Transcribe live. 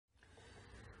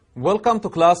Welcome to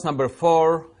class number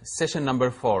 4, session number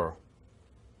 4.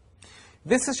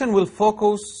 This session will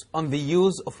focus on the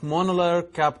use of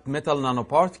monolayer capped metal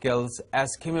nanoparticles as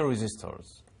Chemi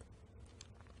resistors.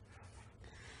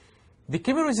 The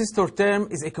Chemi resistor term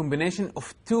is a combination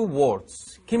of two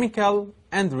words, chemical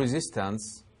and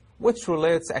resistance, which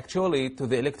relates actually to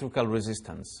the electrical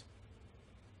resistance.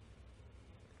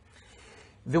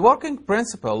 The working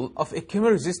principle of a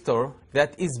Chemi resistor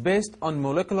that is based on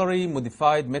molecularly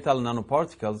modified metal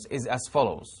nanoparticles is as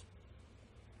follows.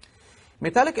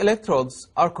 Metallic electrodes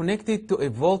are connected to a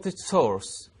voltage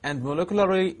source, and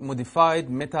molecularly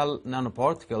modified metal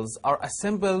nanoparticles are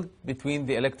assembled between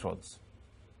the electrodes.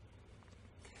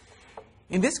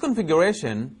 In this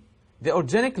configuration, the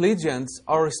organic ligands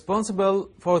are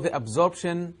responsible for the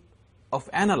absorption of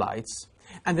analytes,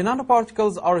 and the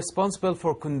nanoparticles are responsible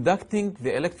for conducting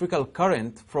the electrical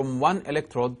current from one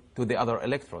electrode to the other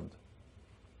electrode.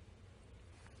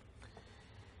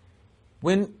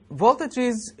 When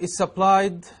voltages is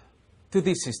supplied to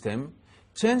the system,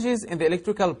 changes in the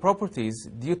electrical properties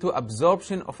due to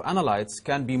absorption of analytes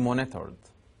can be monitored.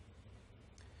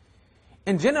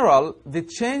 In general, the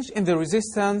change in the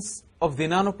resistance of the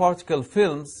nanoparticle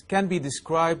films can be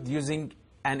described using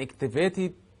an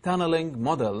activated tunneling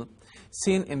model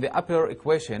seen in the upper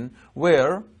equation,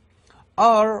 where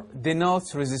R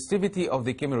denotes resistivity of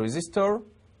the Chemi resistor,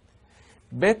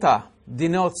 beta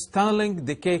denotes tunneling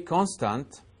decay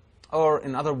constant, or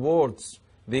in other words,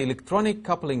 the electronic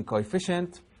coupling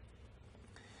coefficient.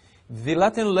 The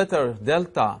Latin letter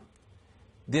delta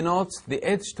denotes the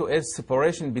edge-to-edge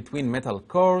separation between metal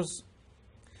cores.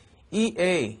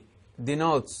 EA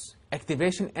denotes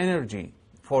activation energy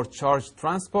for charge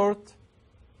transport.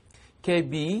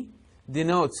 KB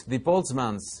denotes the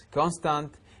Boltzmann's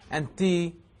constant, and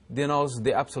T denotes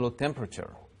the absolute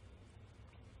temperature.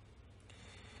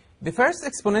 The first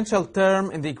exponential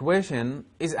term in the equation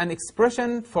is an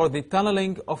expression for the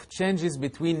tunneling of changes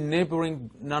between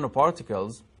neighboring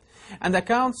nanoparticles and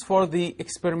accounts for the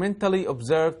experimentally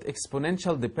observed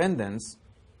exponential dependence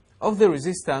of the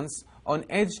resistance on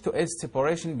edge-to-edge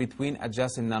separation between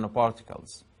adjacent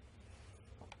nanoparticles.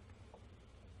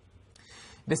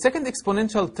 The second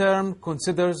exponential term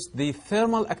considers the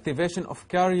thermal activation of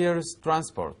carriers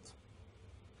transport.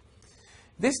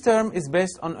 This term is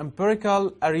based on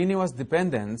empirical Arrhenius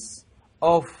dependence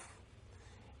of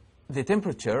the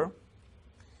temperature,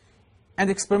 and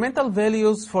experimental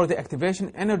values for the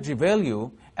activation energy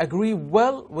value agree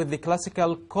well with the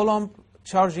classical Coulomb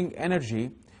charging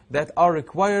energy that are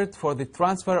required for the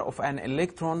transfer of an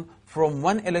electron from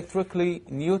one electrically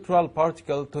neutral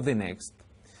particle to the next,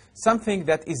 something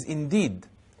that is indeed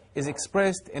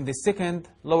expressed in the second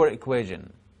lower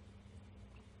equation.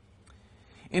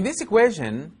 In this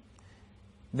equation,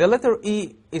 the letter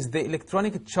E is the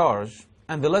electronic charge,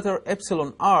 and the letter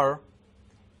epsilon R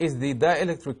is the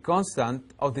dielectric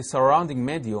constant of the surrounding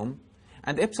medium,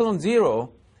 and epsilon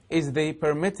 0 is the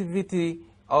permittivity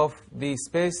of the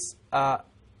space,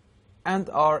 and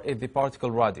R is the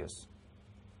particle radius.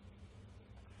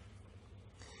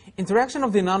 Interaction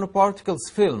of the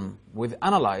nanoparticles film with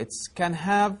analytes can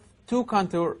have two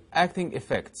counteracting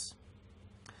effects.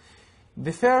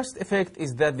 The first effect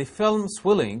is that the film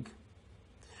swelling,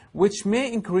 which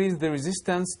may increase the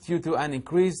resistance due to an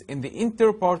increase in the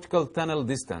interparticle tunnel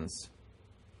distance.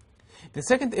 The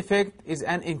second effect is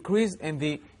an increase in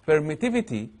the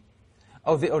permittivity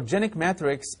of the organic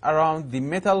matrix around the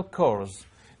metal cores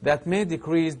that may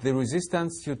decrease the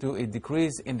resistance due to a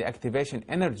decrease in the activation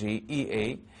energy,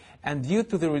 EA, and due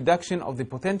to the reduction of the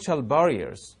potential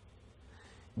barriers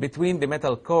between the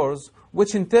metal cores,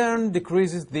 which in turn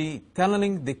decreases the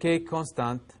tunneling decay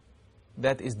constant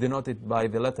that is denoted by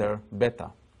the letter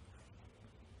beta.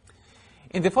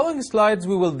 In the following slides,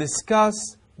 we will discuss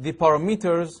the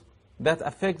parameters that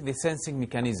affect the sensing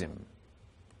mechanism.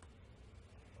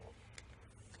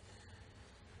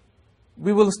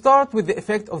 We will start with the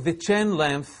effect of the chain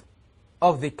length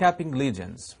of the capping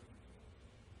ligands.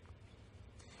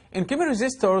 In Chemi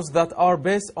resistors that are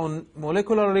based on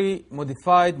molecularly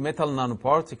modified metal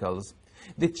nanoparticles,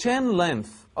 the chain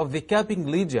length of the capping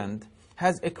ligand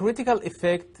has a critical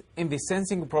effect in the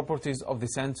sensing properties of the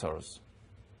sensors.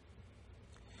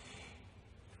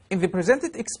 In the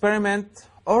presented experiment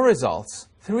or results,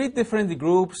 3 different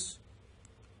groups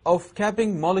of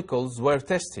capping molecules were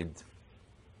tested: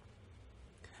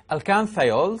 alkane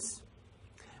thiols,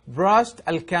 brushed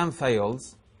alkane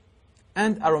thiols,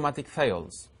 and aromatic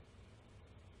thiols.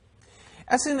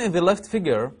 As seen in the left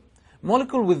figure,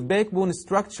 molecules with backbone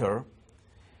structure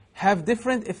have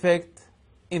different effect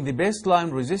in the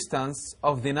baseline resistance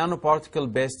of the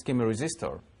nanoparticle-based Chemi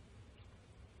resistor.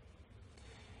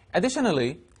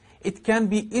 Additionally, it can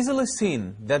be easily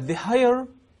seen that the higher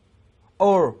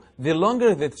or the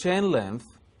longer the chain length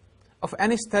of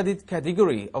any studied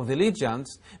category of the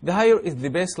lesions, the higher is the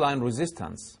baseline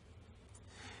resistance.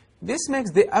 This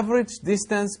makes the average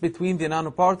distance between the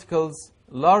nanoparticles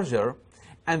larger,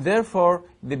 and therefore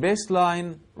the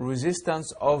baseline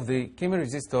resistance of the Chemi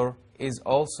resistor is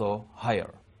also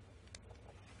higher.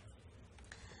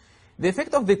 The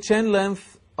effect of the chain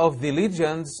length of the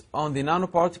lesions on the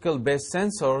nanoparticle-based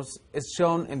sensors is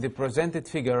shown in the presented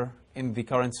figure in the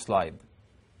current slide.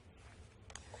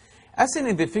 As seen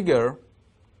in the figure,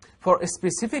 for a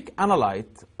specific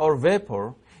analyte or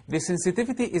vapor, the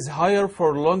sensitivity is higher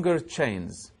for longer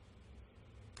chains.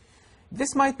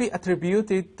 This might be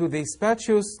attributed to the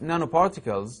spacious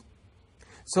nanoparticles,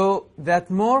 so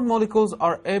that more molecules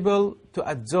are able to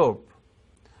adsorb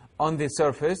on the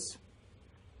surface.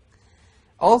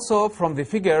 Also, from the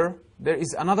figure, there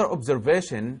is another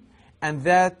observation, and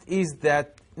that is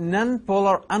that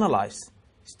non-polar analytes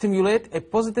stimulate a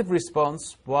positive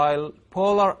response, while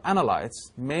polar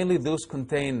analytes, mainly those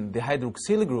containing the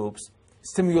hydroxyl groups,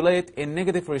 stimulate a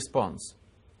negative response.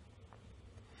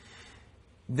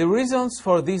 The reasons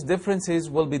for these differences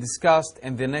will be discussed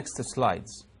in the next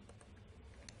slides.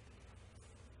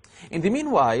 In the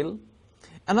meanwhile,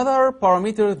 another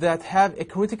parameter that have a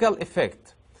critical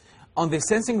effect on the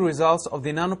sensing results of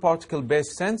the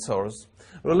nanoparticle-based sensors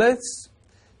relates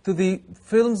to the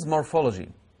film's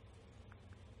morphology.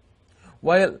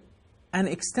 While an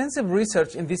extensive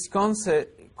research in this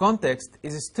context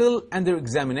is still under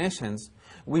examinations,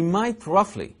 we might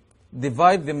roughly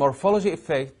divide the morphology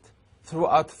effect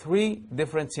throughout 3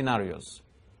 different scenarios.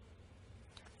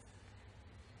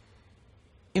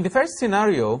 In the first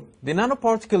scenario, the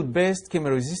nanoparticle-based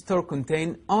chemiresistor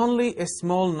contains only a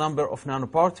small number of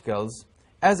nanoparticles,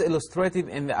 as illustrated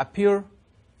in the upper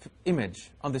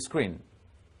image on the screen.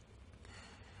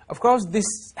 Of course, this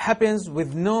happens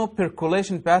with no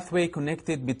percolation pathway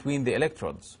connected between the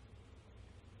electrodes.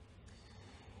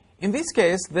 In this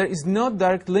case, there is no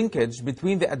direct linkage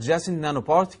between the adjacent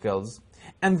nanoparticles,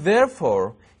 and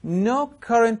therefore no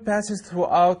current passes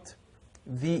throughout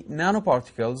the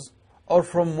nanoparticles or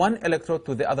from one electrode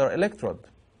to the other electrode.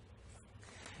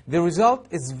 The result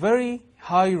is very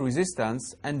high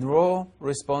resistance and raw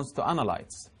response to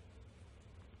analytes.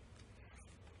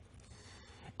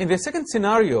 In the second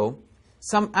scenario,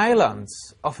 some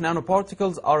islands of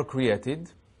nanoparticles are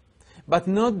created, but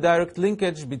no direct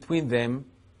linkage between them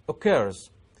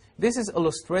occurs. This is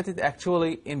illustrated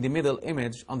actually in the middle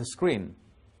image on the screen.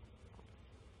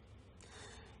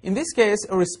 In this case,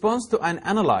 a response to an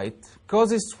analyte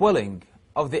causes swelling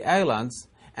of the islands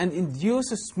and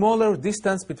induces smaller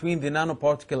distance between the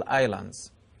nanoparticle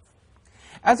islands.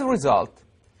 As a result,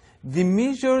 the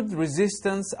measured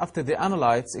resistance after the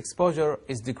analyte's exposure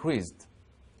is decreased.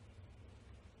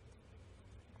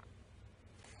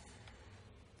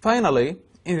 Finally,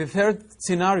 in the third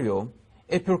scenario,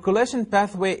 a percolation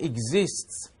pathway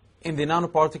exists in the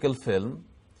nanoparticle film,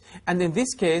 and in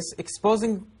this case,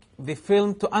 exposing the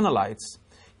film to analytes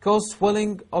cause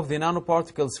swelling of the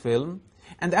nanoparticles film,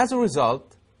 and as a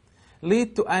result,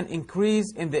 lead to an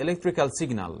increase in the electrical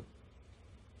signal.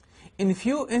 In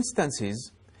few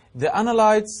instances, the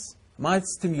analytes might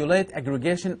stimulate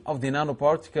aggregation of the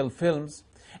nanoparticle films,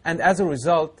 and as a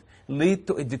result, lead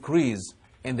to a decrease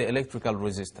in the electrical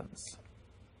resistance.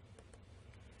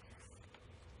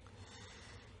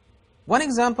 One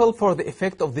example for the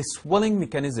effect of the swelling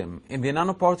mechanism in the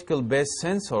nanoparticle-based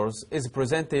sensors is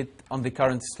presented on the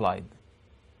current slide.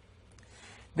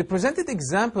 The presented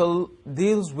example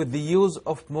deals with the use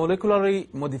of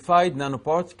molecularly modified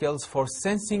nanoparticles for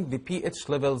sensing the pH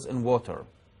levels in water.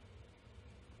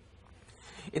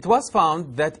 It was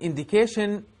found that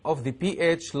indication of the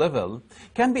pH level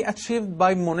can be achieved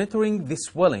by monitoring the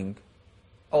swelling,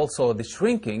 also the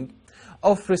shrinking,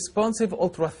 of responsive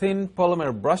ultra-thin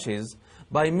polymer brushes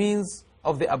by means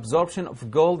of the absorption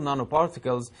of gold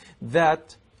nanoparticles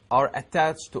that are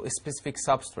attached to a specific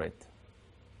substrate.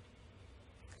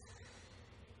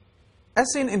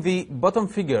 As seen in the bottom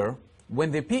figure,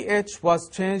 when the pH was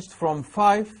changed from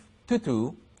 5 to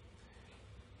 2,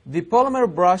 the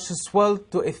polymer brush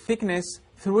swelled to a thickness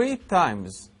 3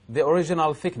 times the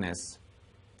original thickness,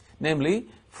 namely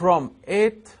from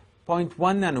 8.1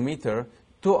 nanometer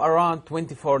to around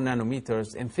 24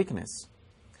 nanometers in thickness.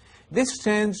 This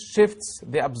change shifts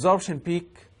the absorption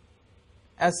peak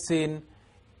as seen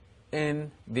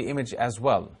in the image as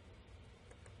well.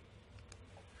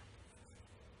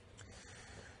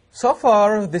 So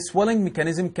far, the swelling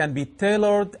mechanism can be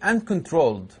tailored and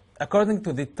controlled according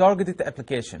to the targeted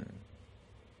application.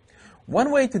 One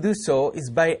way to do so is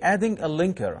by adding a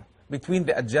linker between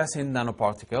the adjacent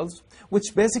nanoparticles,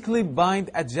 which basically bind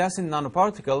adjacent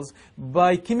nanoparticles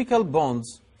by chemical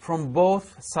bonds from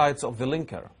both sides of the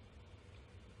linker.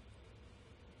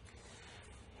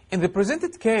 In the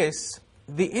presented case,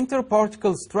 the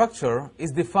interparticle structure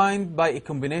is defined by a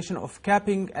combination of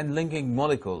capping and linking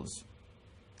molecules.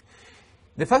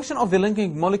 The function of the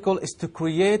linking molecule is to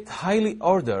create highly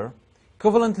ordered,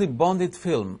 covalently bonded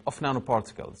film of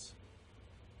nanoparticles.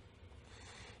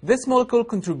 This molecule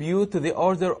contributes to the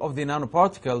order of the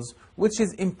nanoparticles, which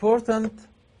is important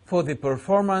for the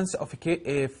performance of a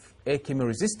Chemi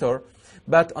resistor,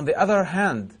 but on the other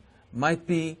hand, might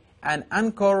be an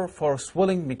anchor for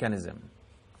swelling mechanism.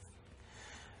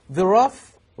 The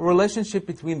rough relationship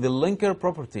between the linker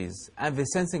properties and the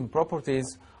sensing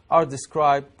properties are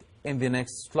described in the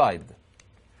next slide.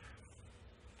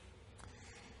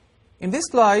 In this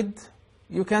slide,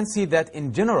 you can see that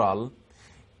in general,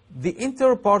 the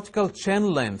interparticle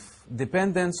chain length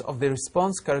dependence of the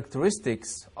response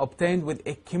characteristics obtained with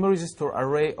a chemoresistor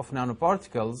array of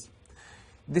nanoparticles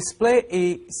display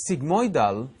a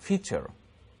sigmoidal feature.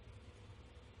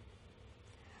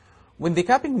 When the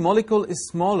capping molecule is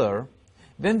smaller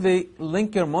than the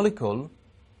linker molecule,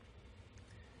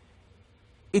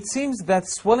 it seems that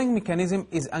swelling mechanism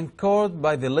is anchored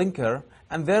by the linker,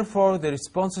 and therefore the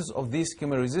responses of these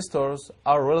chemoresistors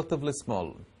are relatively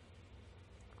small.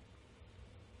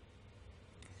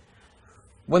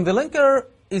 When the linker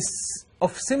is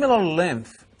of similar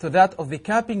length to that of the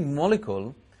capping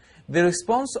molecule, the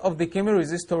response of the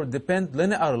chemoresistor depends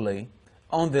linearly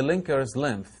on the linker's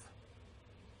length.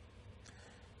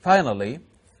 Finally,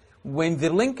 when the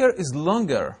linker is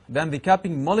longer than the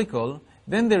capping molecule,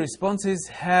 then the responses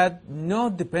had no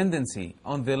dependency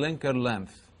on the linker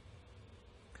length.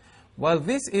 While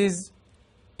this is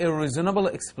a reasonable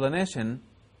explanation,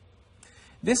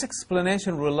 this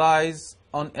explanation relies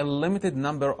on a limited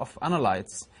number of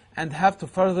analytes and have to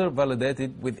further validate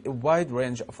it with a wide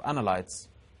range of analytes.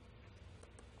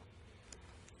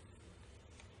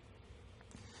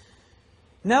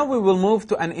 Now we will move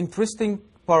to an interesting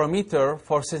parameter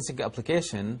for sensing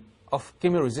application of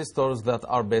chemoresistors that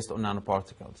are based on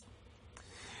nanoparticles.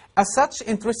 As such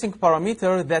interesting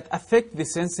parameter that affect the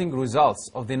sensing results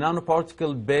of the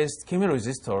nanoparticle-based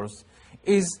chemoresistors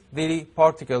is the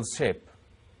particle shape.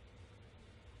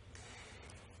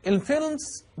 In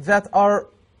films that are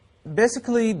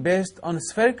basically based on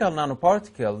spherical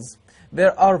nanoparticles,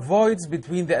 there are voids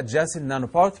between the adjacent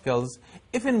nanoparticles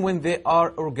even when they are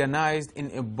organized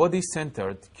in a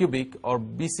body-centered cubic or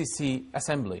BCC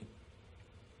assembly.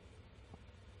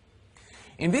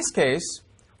 In this case,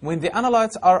 when the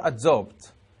analytes are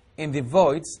adsorbed in the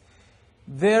voids,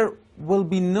 there will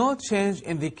be no change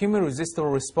in the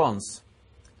chemoresistor response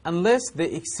unless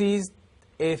they exceed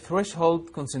a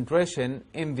threshold concentration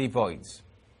in the voids.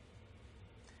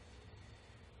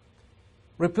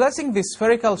 Replacing the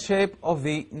spherical shape of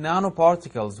the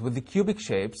nanoparticles with the cubic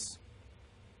shapes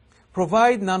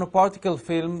provide nanoparticle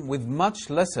film with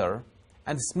much lesser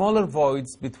and smaller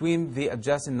voids between the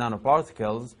adjacent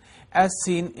nanoparticles, as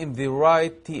seen in the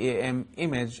right TAM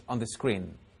image on the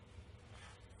screen.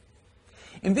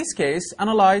 In this case,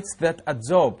 analytes that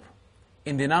adsorb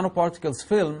in the nanoparticles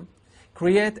film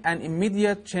create an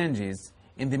immediate changes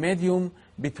in the medium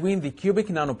between the cubic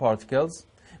nanoparticles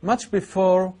much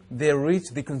before they reach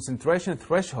the concentration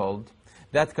threshold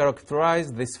that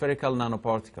characterize the spherical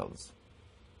nanoparticles.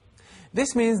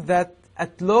 This means that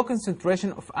at low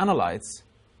concentration of analytes,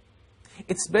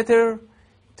 it's better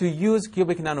to use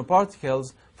cubic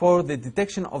nanoparticles for the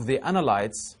detection of the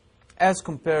analytes as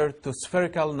compared to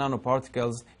spherical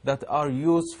nanoparticles that are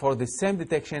used for the same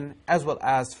detection as well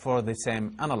as for the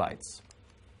same analytes.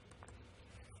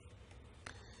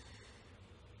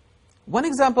 One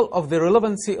example of the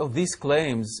relevancy of these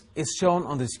claims is shown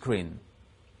on the screen.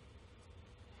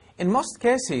 In most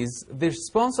cases, the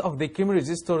response of the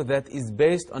chemoresistor that is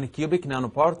based on cubic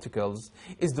nanoparticles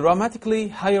is dramatically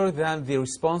higher than the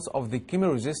response of the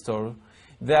chemoresistor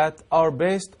that are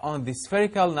based on the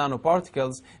spherical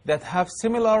nanoparticles that have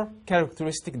similar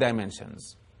characteristic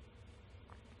dimensions.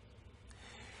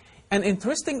 An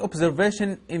interesting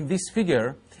observation in this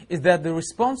figure is that the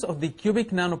response of the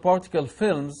cubic nanoparticle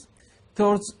films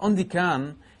towards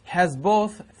ONDICAN has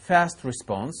both fast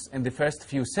response in the first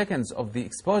few seconds of the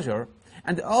exposure,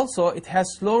 and also it has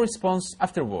slow response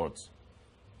afterwards.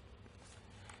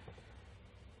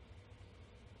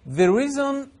 The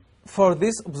reason for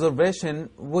this observation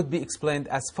would be explained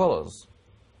as follows.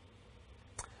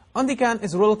 ONDICAN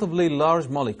is a relatively large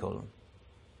molecule.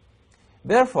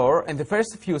 Therefore, in the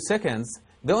first few seconds,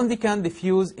 the ONDICAN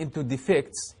diffuse into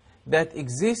defects that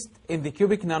exist in the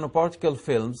cubic nanoparticle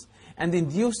films and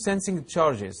induce sensing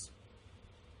charges.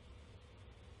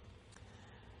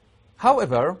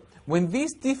 However, when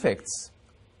these defects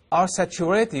are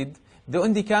saturated, the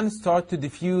undecans start to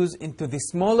diffuse into the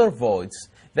smaller voids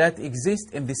that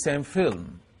exist in the same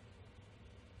film.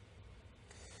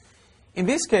 In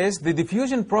this case, the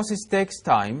diffusion process takes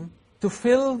time to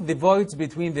fill the voids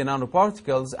between the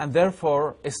nanoparticles, and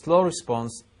therefore a slow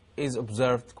response is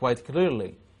observed quite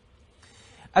clearly.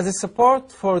 As a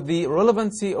support for the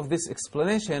relevancy of this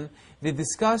explanation, the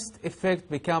discussed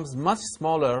effect becomes much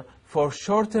smaller for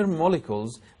shorter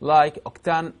molecules like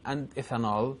octane and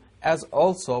ethanol, as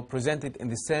also presented in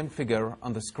the same figure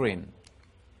on the screen.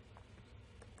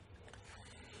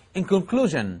 In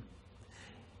conclusion,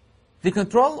 the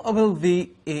control of the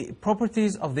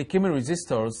properties of the Chemi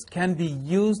resistors can be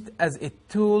used as a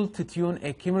tool to tune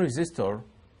a Chemi resistor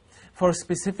for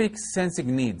specific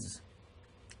sensing needs.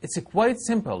 It's quite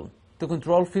simple to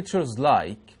control features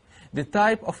like the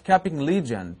type of capping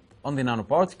ligand on the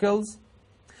nanoparticles,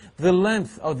 the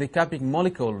length of the capping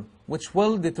molecule, which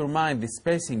will determine the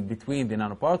spacing between the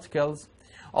nanoparticles.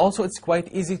 Also, it's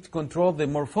quite easy to control the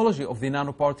morphology of the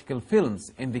nanoparticle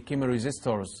films in the Chemi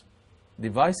resistors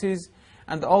devices,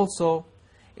 and also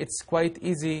it's quite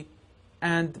easy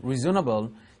and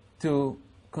reasonable to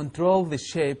control the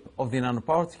shape of the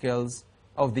nanoparticles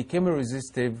of the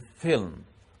chemiresistive film.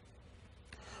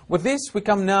 With this, we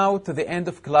come now to the end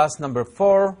of class number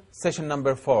 4, session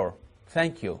number 4.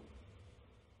 Thank you.